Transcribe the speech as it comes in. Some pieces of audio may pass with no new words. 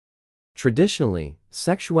Traditionally,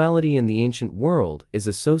 sexuality in the ancient world is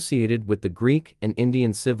associated with the Greek and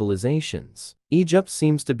Indian civilizations. Egypt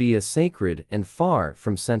seems to be a sacred and far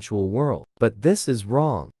from sensual world. But this is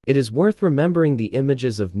wrong. It is worth remembering the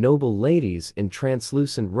images of noble ladies in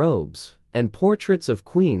translucent robes, and portraits of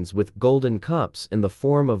queens with golden cups in the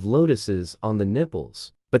form of lotuses on the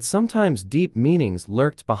nipples. But sometimes deep meanings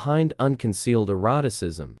lurked behind unconcealed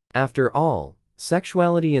eroticism. After all,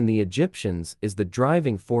 sexuality in the Egyptians is the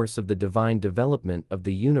driving force of the divine development of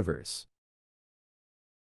the universe.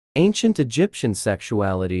 Ancient Egyptian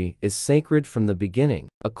sexuality is sacred from the beginning.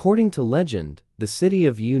 According to legend, the city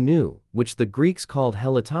of Unu, which the Greeks called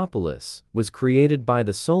Heliopolis, was created by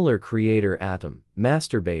the solar creator Atum,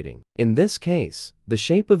 masturbating. In this case, the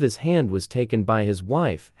shape of his hand was taken by his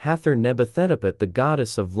wife Hathor-nebethepet, the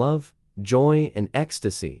goddess of love, joy and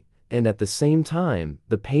ecstasy, and at the same time,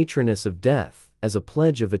 the patroness of death, as a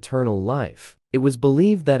pledge of eternal life. It was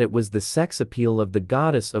believed that it was the sex appeal of the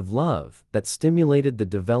goddess of love that stimulated the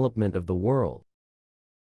development of the world.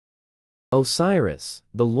 Osiris,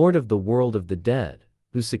 the lord of the world of the dead,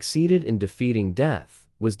 who succeeded in defeating death,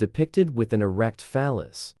 was depicted with an erect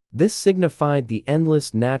phallus. This signified the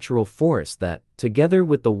endless natural force that, together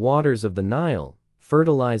with the waters of the Nile,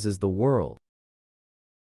 fertilizes the world.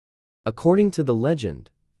 According to the legend,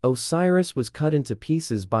 Osiris was cut into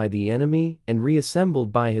pieces by the enemy and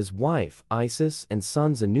reassembled by his wife Isis and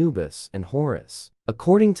sons Anubis and Horus.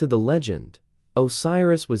 According to the legend,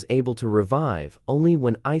 Osiris was able to revive only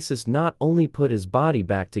when Isis not only put his body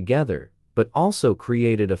back together, but also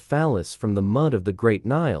created a phallus from the mud of the Great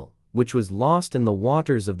Nile, which was lost in the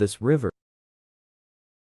waters of this river.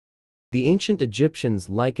 The ancient Egyptians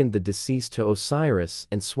likened the deceased to Osiris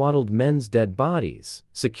and swaddled men's dead bodies,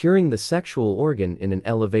 securing the sexual organ in an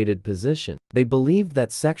elevated position. They believed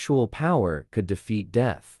that sexual power could defeat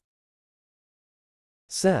death.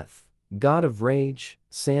 Seth, god of rage,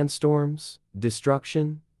 sandstorms,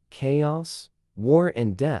 destruction, chaos, war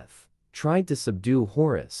and death, tried to subdue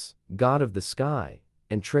Horus, god of the sky,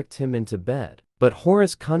 and tricked him into bed. But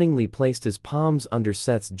Horus cunningly placed his palms under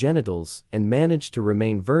Seth's genitals and managed to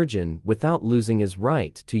remain virgin without losing his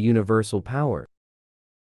right to universal power.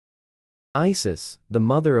 Isis, the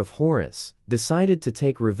mother of Horus, decided to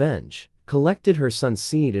take revenge, collected her son's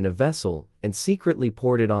seed in a vessel, and secretly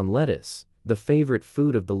poured it on lettuce, the favorite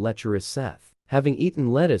food of the lecherous Seth. Having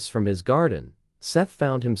eaten lettuce from his garden, Seth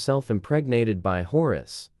found himself impregnated by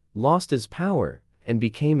Horus, lost his power, and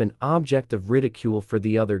became an object of ridicule for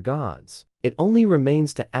the other gods. It only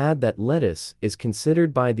remains to add that lettuce is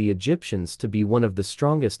considered by the Egyptians to be one of the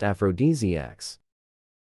strongest aphrodisiacs.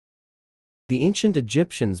 The ancient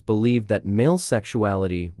Egyptians believed that male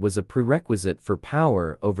sexuality was a prerequisite for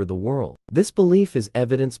power over the world. This belief is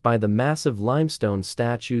evidenced by the massive limestone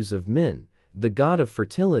statues of Min, the god of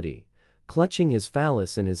fertility, clutching his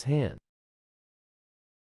phallus in his hand.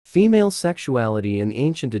 Female sexuality in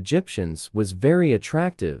ancient Egyptians was very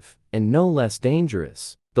attractive and no less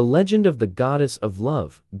dangerous. The legend of the goddess of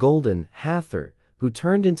love, Golden Hathor, who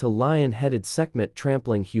turned into lion-headed Sekhmet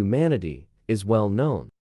trampling humanity, is well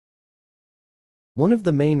known. One of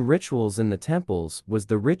the main rituals in the temples was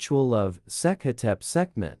the ritual of Sekhetep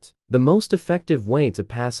Sekhmet. The most effective way to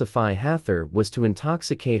pacify Hathor was to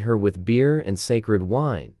intoxicate her with beer and sacred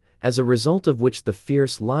wine, as a result of which the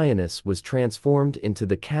fierce lioness was transformed into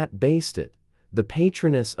the cat Bastet, the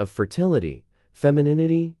patroness of fertility,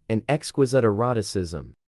 femininity, and exquisite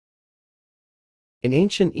eroticism. In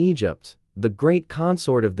ancient Egypt, the great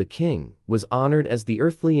consort of the king was honored as the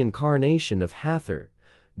earthly incarnation of Hathor,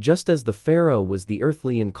 just as the pharaoh was the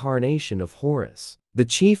earthly incarnation of Horus. The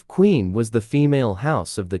chief queen was the female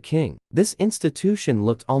house of the king. This institution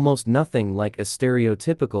looked almost nothing like a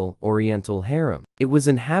stereotypical Oriental harem. It was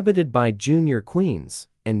inhabited by junior queens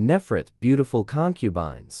and Nefret, beautiful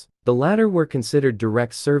concubines. The latter were considered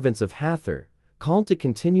direct servants of Hathor, called to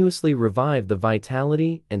continuously revive the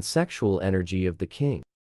vitality and sexual energy of the king.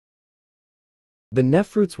 The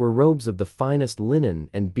Nefruts were robes of the finest linen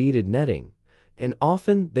and beaded netting, and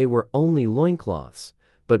often they were only loincloths,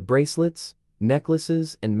 but bracelets,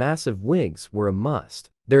 necklaces, and massive wigs were a must.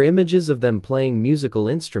 Their images of them playing musical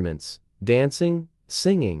instruments, dancing,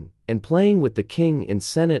 singing, and playing with the king in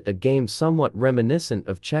Senate, a game somewhat reminiscent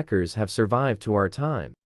of checkers, have survived to our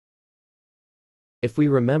time. If we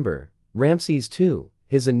remember, Ramses II,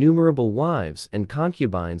 his innumerable wives and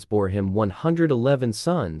concubines bore him 111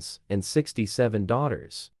 sons and 67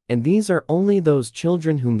 daughters. And these are only those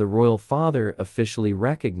children whom the royal father officially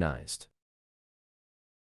recognized.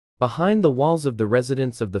 Behind the walls of the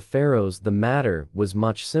residence of the pharaohs the matter was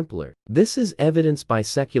much simpler. This is evidenced by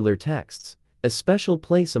secular texts, a special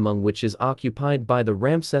place among which is occupied by the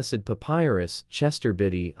Ramessesid Papyrus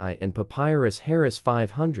Chesterbidi I and Papyrus Harris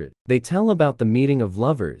 500. They tell about the meeting of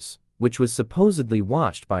lovers, which was supposedly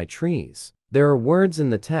watched by trees. There are words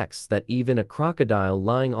in the text that even a crocodile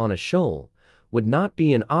lying on a shoal would not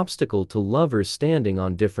be an obstacle to lovers standing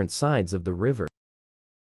on different sides of the river.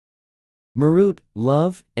 Marut,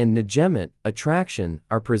 love, and Negemet, attraction,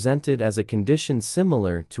 are presented as a condition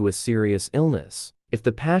similar to a serious illness. If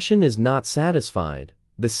the passion is not satisfied,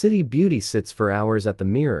 the city beauty sits for hours at the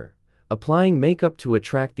mirror, applying makeup to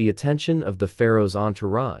attract the attention of the pharaoh's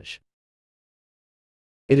entourage.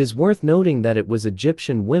 It is worth noting that it was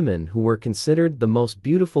Egyptian women who were considered the most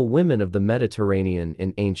beautiful women of the Mediterranean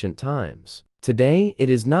in ancient times. Today, it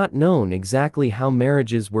is not known exactly how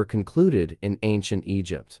marriages were concluded in ancient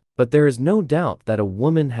Egypt, but there is no doubt that a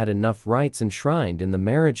woman had enough rights enshrined in the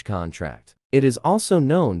marriage contract. It is also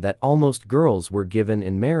known that almost girls were given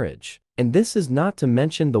in marriage, and this is not to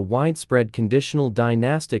mention the widespread conditional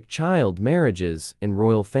dynastic child marriages in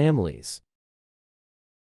royal families.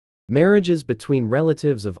 Marriages between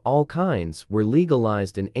relatives of all kinds were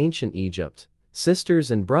legalized in ancient Egypt,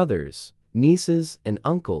 sisters and brothers, nieces and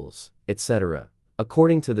uncles, etc.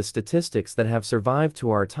 According to the statistics that have survived to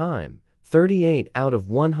our time, 38 out of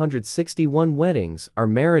 161 weddings are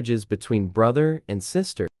marriages between brother and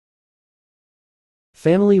sister.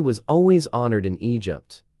 Family was always honored in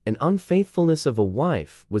Egypt, and unfaithfulness of a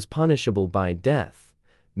wife was punishable by death.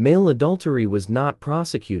 Male adultery was not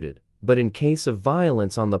prosecuted, but in case of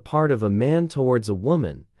violence on the part of a man towards a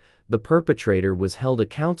woman, the perpetrator was held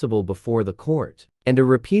accountable before the court, and a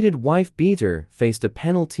repeated wife-beater faced a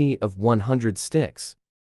penalty of 100 sticks.